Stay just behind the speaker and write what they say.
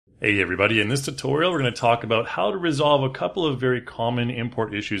Hey everybody, in this tutorial we're going to talk about how to resolve a couple of very common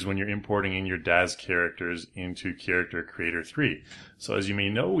import issues when you're importing in your Daz characters into Character Creator 3. So as you may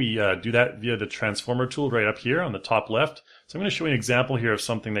know, we do that via the transformer tool right up here on the top left. So I'm going to show you an example here of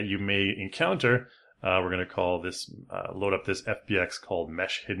something that you may encounter. We're going to call this, load up this FBX called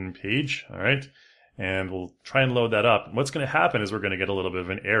Mesh Hidden Page, alright? And we'll try and load that up. And what's going to happen is we're going to get a little bit of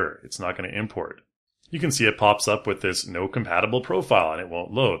an error. It's not going to import. You can see it pops up with this no compatible profile and it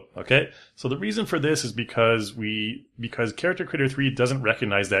won't load, okay? So the reason for this is because Character Creator 3 doesn't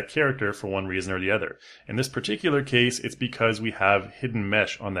recognize that character for one reason or the other. In this particular case, it's because we have hidden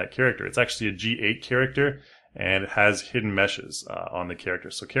mesh on that character. It's actually a G8 character and it has hidden meshes on the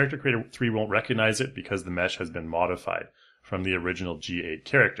character. So Character Creator 3 won't recognize it because the mesh has been modified from the original G8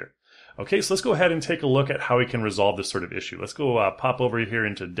 character. Okay, so let's go ahead and take a look at how we can resolve this sort of issue. Let's go pop over here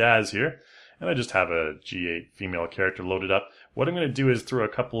into Daz here. And I just have a G8 female character loaded up. What I'm going to do is throw a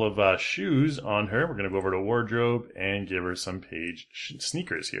couple of shoes on her. We're going to go over to wardrobe and give her some page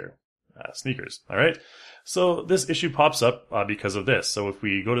sneakers here. Sneakers, all right? So this issue pops up because of this. So if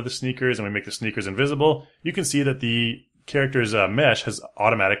we go to the sneakers and we make the sneakers invisible, you can see that the character's mesh has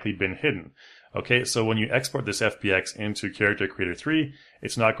automatically been hidden. Okay, so when you export this FBX into Character Creator 3,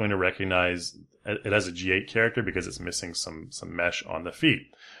 it's not going to recognize it as a G8 character because it's missing some mesh on the feet.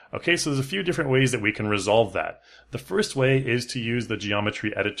 Okay, so there's a few different ways that we can resolve that. The first way is to use the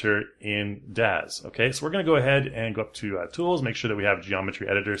geometry editor in Daz. Okay, so we're going to go ahead and go up to Tools, make sure that we have Geometry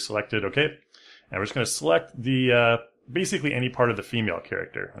Editor selected, okay? And we're just going to select the basically any part of the female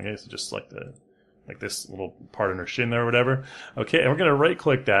character. Okay, so just select like this little part on her shin there or whatever. Okay, and we're going to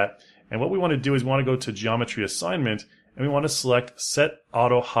right-click that. And what we want to do is we want to go to Geometry Assignment, and we want to select Set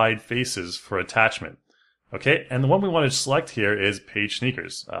Auto Hide Faces for Attachment. Okay, and the one we want to select here is Page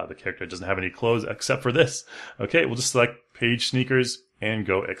Sneakers. The character doesn't have any clothes except for this. Okay, we'll just select Page Sneakers and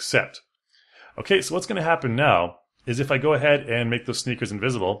go Accept. Okay, so what's going to happen now is if I go ahead and make those sneakers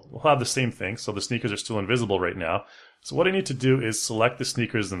invisible, we'll have the same thing. So the sneakers are still invisible right now. So what I need to do is select the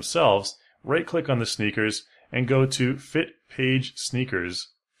sneakers themselves, right-click on the sneakers, and go to Fit Page Sneakers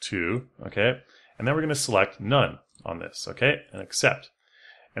to, okay? And then we're going to select None on this, okay? And Accept.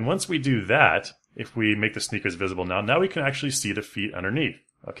 And once we do that, if we make the sneakers visible now we can actually see the feet underneath,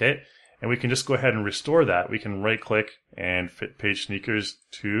 okay? And we can just go ahead and restore that. We can right-click and Fit Page Sneakers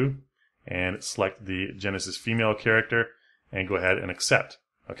to, and select the Genesis female character, and go ahead and Accept,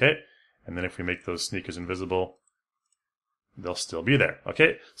 okay? And then if we make those sneakers invisible, they'll still be there,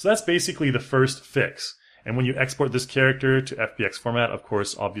 okay? So that's basically the first fix. And when you export this character to FBX format, of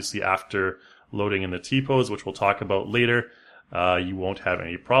course, obviously after loading in the T-pose, which we'll talk about later, you won't have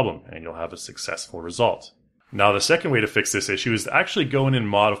any problem and you'll have a successful result. Now the second way to fix this issue is to actually go in and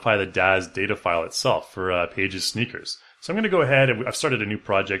modify the Daz data file itself for Page's sneakers. So I'm going to go ahead and I've started a new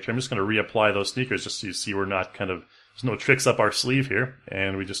project here. I'm just going to reapply those sneakers just so you see we're not there's no tricks up our sleeve here.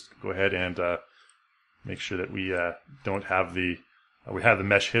 And we just go ahead and make sure that we don't have we have the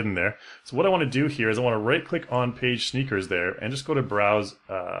mesh hidden there. So what I want to do here is I want to right click on Page Sneakers there and just go to Browse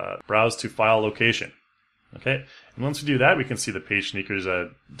to File Location. Okay, and once we do that, we can see the Page Sneakers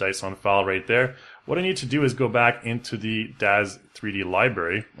dice on file right there. What I need to do is go back into the Daz 3D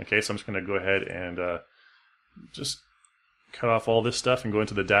library. Okay, so I'm just going to go ahead and just cut off all this stuff and go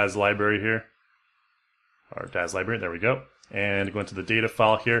into the Daz library here. Our Daz library, there we go. And go into the data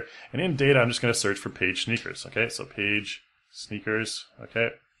file here. And in data, I'm just going to search for Page Sneakers. Okay, so Page Sneakers. Okay,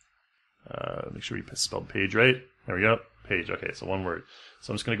 make sure we spelled page right. There we go. Page. Okay, so one word.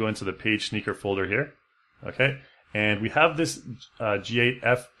 So I'm just going to go into the Page Sneaker folder here. Okay, and we have this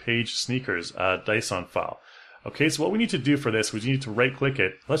G8F Page Sneakers dice on file. Okay, so what we need to do for this is we need to right click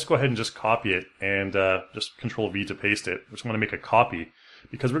it. Let's go ahead and just copy it and just Control V to paste it. We just want to make a copy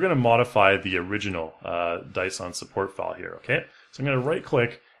because we're going to modify the original dice on support file here. Okay, so I'm going to right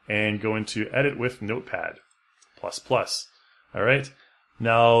click and go into Edit with Notepad++. All right.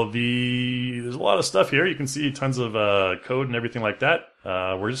 Now there's a lot of stuff here. You can see tons of code and everything like that.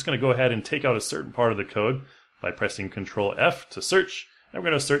 We're just going to go ahead and take out a certain part of the code by pressing Control F to search. And we're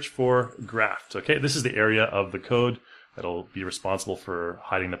going to search for graphed. Okay, this is the area of the code that'll be responsible for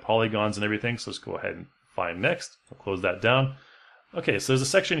hiding the polygons and everything. So let's go ahead and find next. I'll close that down. Okay, so there's a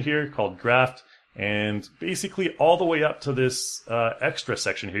section here called graphed. And basically all the way up to this extra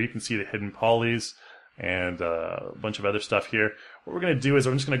section here, you can see the hidden polys and a bunch of other stuff here. What we're going to do is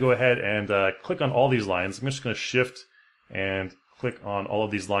I'm just going to go ahead and click on all these lines. I'm just going to shift and click on all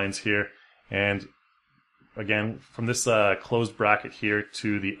of these lines here. And again, from this closed bracket here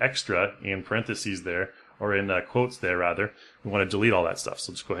to the extra in parentheses there, or in quotes there rather, we want to delete all that stuff.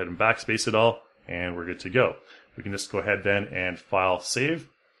 So just go ahead and backspace it all and we're good to go. We can just go ahead then and File, Save.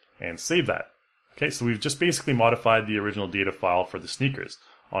 and save that. Okay, so we've just basically modified the original data file for the sneakers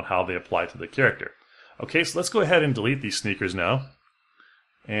on how they apply to the character. Okay, so let's go ahead and delete these sneakers now,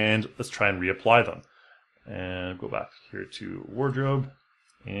 and let's try and reapply them. And go back here to wardrobe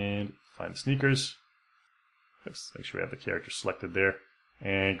and find the sneakers. Let's make sure we have the character selected there,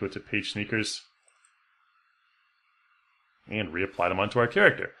 and go to page sneakers and reapply them onto our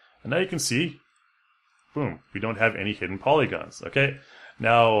character. And now you can see, boom, we don't have any hidden polygons. Okay,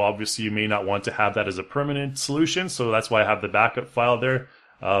 now obviously you may not want to have that as a permanent solution, so that's why I have the backup file there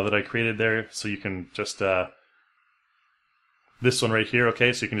that I created there, so you can just this one right here.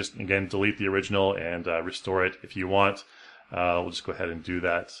 Okay, so you can just again delete the original and restore it if you want. We'll just go ahead and do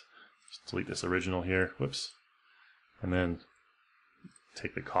that. Just delete this original here, whoops, and then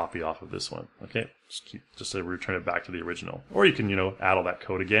take the copy off of this one. Okay, just return it back to the original, or you can add all that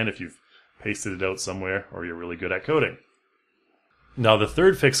code again if you've pasted it out somewhere or you're really good at coding. Now the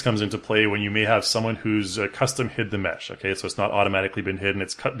third fix comes into play when you may have someone who's custom hid the mesh. Okay, so it's not automatically been hidden,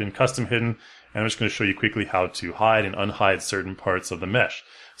 it's been custom hidden, and I'm just going to show you quickly how to hide and unhide certain parts of the mesh.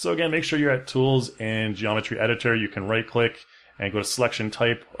 So again, make sure you're at Tools and Geometry Editor. You can right click and go to Selection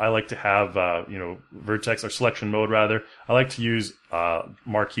Type. I like to have vertex or selection mode rather. I like to use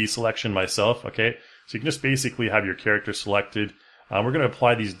marquee selection myself. Okay, so you can just basically have your character selected. We're going to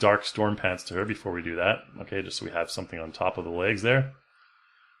apply these dark storm pants to her before we do that. Okay, just so we have something on top of the legs there.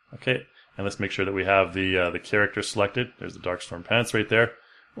 Okay, and let's make sure that we have the character selected. There's the dark storm pants right there.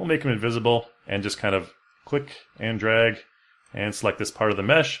 We'll make them invisible and just kind of click and drag and select this part of the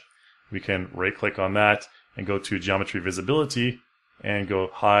mesh. We can right click on that and go to Geometry Visibility and go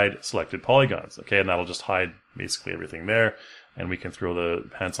Hide Selected Polygons. Okay, and that'll just hide basically everything there. And we can throw the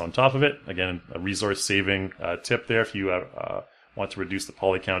pants on top of it. Again, a resource saving tip there if you want to reduce the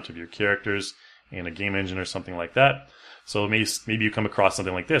poly count of your characters in a game engine or something like that. So maybe you come across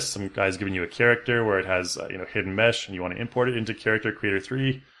something like this. Some guy's giving you a character where it has hidden mesh, and you want to import it into Character Creator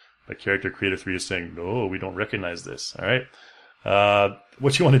 3, but Character Creator 3 is saying, no, we don't recognize this. All right.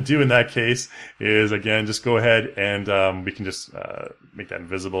 What you want to do in that case is, again, just go ahead and we can just make that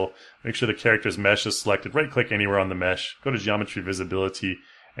invisible. Make sure the character's mesh is selected. Right-click anywhere on the mesh. Go to Geometry Visibility,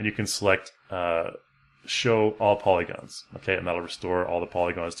 and you can select Show All Polygons. Okay, and that'll restore all the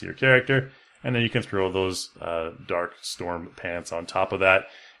polygons to your character. And then you can throw those dark storm pants on top of that,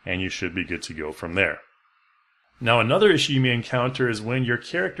 and you should be good to go from there. Now, another issue you may encounter is when your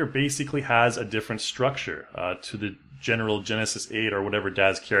character basically has a different structure to the general Genesis 8 or whatever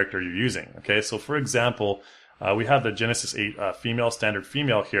Daz character you're using. Okay, so for example, we have the Genesis 8 standard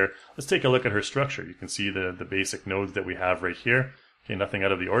female here. Let's take a look at her structure. You can see the basic nodes that we have right here. Okay, nothing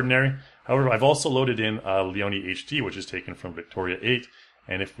out of the ordinary. However, I've also loaded in Leone HD, which is taken from Victoria 8.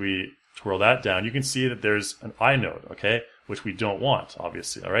 And if we twirl that down, you can see that there's an I node, okay, which we don't want,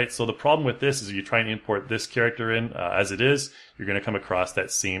 obviously. All right, so the problem with this is if you try and import this character in as it is, you're going to come across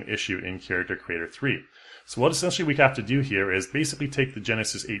that same issue in Character Creator 3. So what essentially we have to do here is basically take the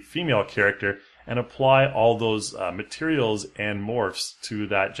Genesis 8 female character and apply all those materials and morphs to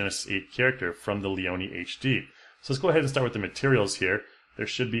that Genesis 8 character from the Leone HD. So let's go ahead and start with the materials here. There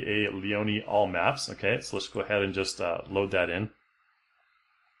should be a Leone All Maps, okay, so let's go ahead and just load that in.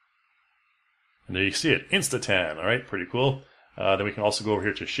 And there you see it, Insta-tan, all right, pretty cool. Then we can also go over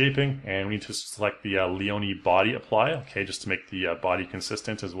here to shaping, and we need to select the Leone body apply, okay, just to make the body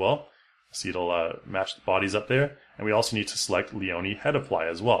consistent as well. See, it'll match the bodies up there. And we also need to select Leone head apply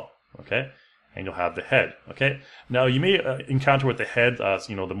as well, okay? And you'll have the head, okay? Now, you may encounter with the head, the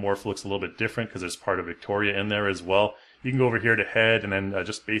morph looks a little bit different because there's part of Victoria in there as well. You can go over here to head and then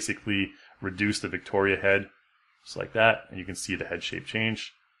just basically reduce the Victoria head, just like that. And you can see the head shape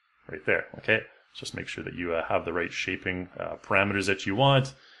change right there, okay? Just make sure that you have the right shaping parameters that you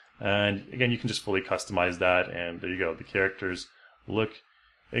want. And again, you can just fully customize that. And there you go. The characters look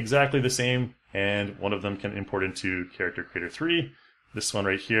exactly the same. And one of them can import into Character Creator 3. This one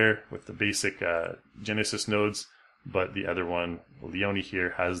right here with the basic Genesis nodes. But the other one, Leone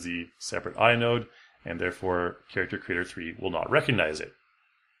here, has the separate I node. And therefore, Character Creator 3 will not recognize it.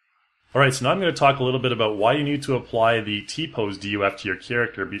 Alright, so now I'm going to talk a little bit about why you need to apply the T-pose DUF to your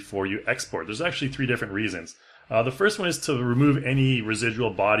character before you export. There's actually 3 different reasons. The first one is to remove any residual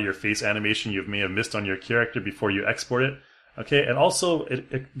body or face animation you may have missed on your character before you export it. Okay, and also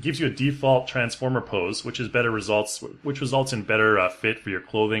it gives you a default transformer pose, which results in better fit for your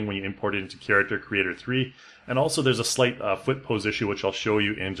clothing when you import it into Character Creator 3. And also there's a slight foot pose issue, which I'll show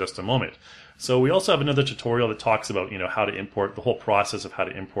you in just a moment. So we also have another tutorial that talks about how to import, the whole process of how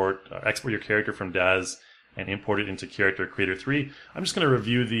to export your character from Daz and import it into Character Creator 3. I'm just going to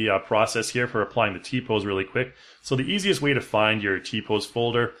review the process here for applying the T-pose really quick. So the easiest way to find your T-pose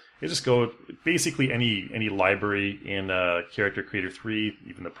folder is just go basically any library in Character Creator 3,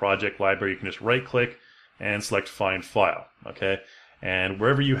 even the project library. You can just right click and select Find File. Okay, and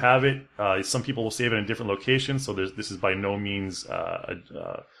wherever you have it, some people will save it in different locations. So this is by no means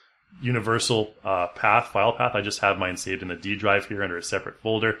a universal file path. I just have mine saved in the D drive here under a separate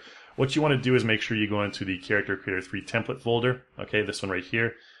folder. What you want to do is make sure you go into the Character Creator 3 template folder. Okay, this one right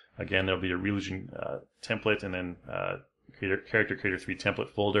here. Again, there'll be a Relusion template and then Character Creator 3 template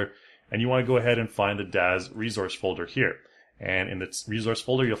folder. And you want to go ahead and find the Daz resource folder here. And in this resource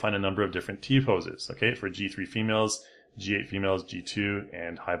folder, you'll find a number of different T-poses. Okay, for G3 females, G8 females, G2,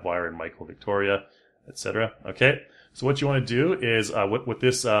 and HiveWire and Michael Victoria, etc. Okay, so what you want to do is with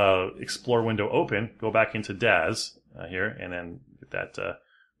this Explore window open, go back into Daz here, and then get that.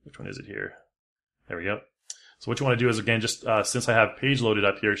 Which one is it here? There we go. So what you want to do is, again, just since I have Paige loaded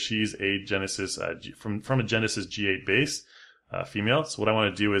up here, she's a Genesis from a Genesis G8 base female. So what I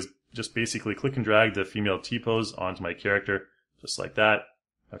want to do is just basically click and drag the female T-pose onto my character, just like that.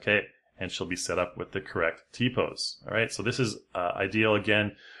 Okay, and she'll be set up with the correct T-pose. All right, so this is ideal.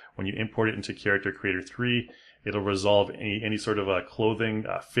 Again, when you import it into Character Creator 3, it'll resolve any sort of clothing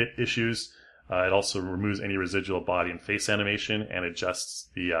fit issues. It also removes any residual body and face animation and adjusts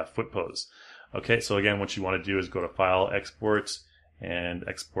the foot pose. Okay, so again, what you want to do is go to File, Export, and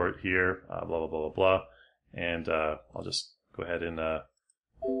export here, blah, blah, blah, blah, blah. And I'll just go ahead and, no,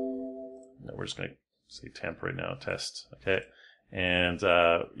 we're just going to say temp right now, test, okay. And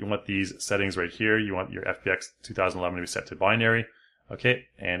you want these settings right here. You want your FBX 2011 to be set to binary, okay,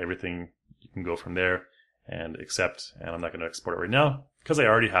 and everything, you can go from there and accept, and I'm not going to export it right now because I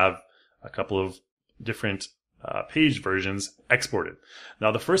already have a couple of different page versions exported. Now,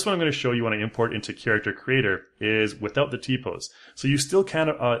 the first one I'm going to show you when I import into Character Creator is without the T-pose. So you still can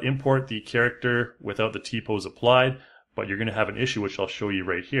import the character without the T-pose applied, but you're going to have an issue, which I'll show you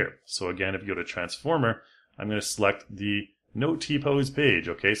right here. So again, if you go to Transformer, I'm going to select the No T-pose page.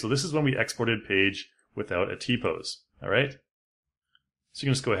 Okay, so this is when we exported page without a T-pose. All right. So you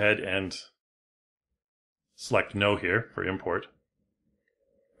can just go ahead and select No here for import,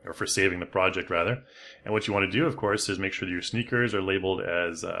 or for saving the project rather. And what you want to do, of course, is make sure that your sneakers are labeled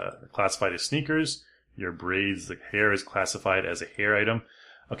as classified as sneakers. Your braids, the hair, is classified as a hair item.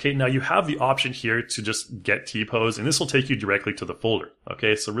 Okay, now you have the option here to just get T-pose, and this will take you directly to the folder.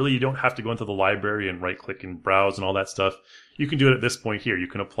 Okay, so really you don't have to go into the library and right click and browse and all that stuff. You can do it at this point here. You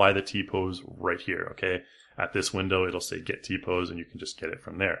can apply the T-pose right here. Okay, at this window it'll say get T-pose, and you can just get it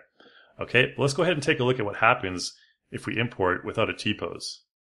from there. Okay, well, let's go ahead and take a look at what happens if we import without a T-pose.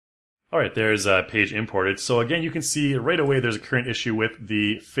 All right, there's a page imported. So again, you can see right away there's a current issue with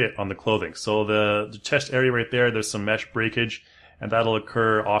the fit on the clothing. So the chest area right there, there's some mesh breakage, and that'll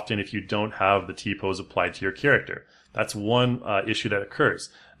occur often if you don't have the T-pose applied to your character. That's one issue that occurs.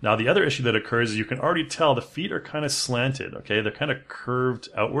 Now, the other issue that occurs is you can already tell the feet are kind of slanted, okay? They're kind of curved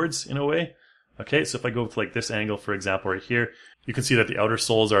outwards in a way. Okay, so if I go with like this angle, for example, right here, you can see that the outer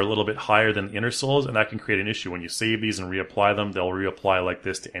soles are a little bit higher than the inner soles, and that can create an issue. When you save these and reapply them, they'll reapply like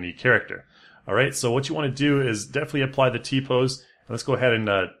this to any character. All right, so what you want to do is definitely apply the T-pose. Let's go ahead and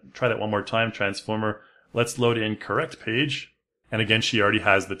try that one more time, Transformer. Let's load in correct page. And again, she already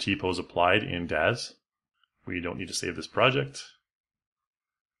has the T-pose applied in Daz. We don't need to save this project.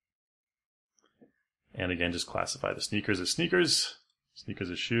 And again, just classify the sneakers as sneakers, sneakers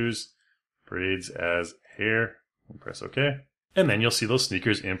as shoes, braids as hair, and press OK. And then you'll see those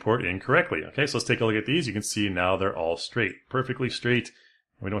sneakers import incorrectly. Okay, so let's take a look at these. You can see now they're all straight, perfectly straight.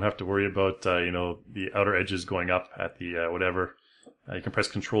 We don't have to worry about, the outer edges going up at the whatever. You can press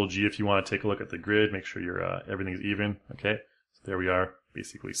Control G if you want to take a look at the grid, make sure everything's even. Okay, so there we are,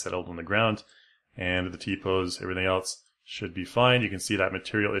 basically settled on the ground. And the T-pose, everything else should be fine. You can see that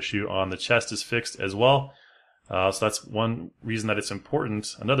material issue on the chest is fixed as well. So that's one reason that it's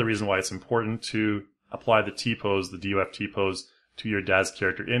important. Another reason why it's important to apply the T-pose, the DOF T-pose, to your Daz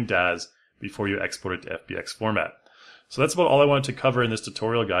character in Daz before you export it to FBX format. So that's about all I wanted to cover in this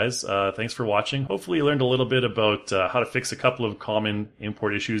tutorial, guys. Thanks for watching. Hopefully you learned a little bit about how to fix a couple of common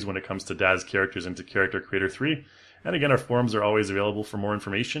import issues when it comes to Daz characters into Character Creator 3. And again, our forums are always available for more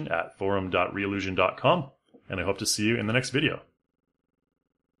information at forum.reallusion.com. And I hope to see you in the next video.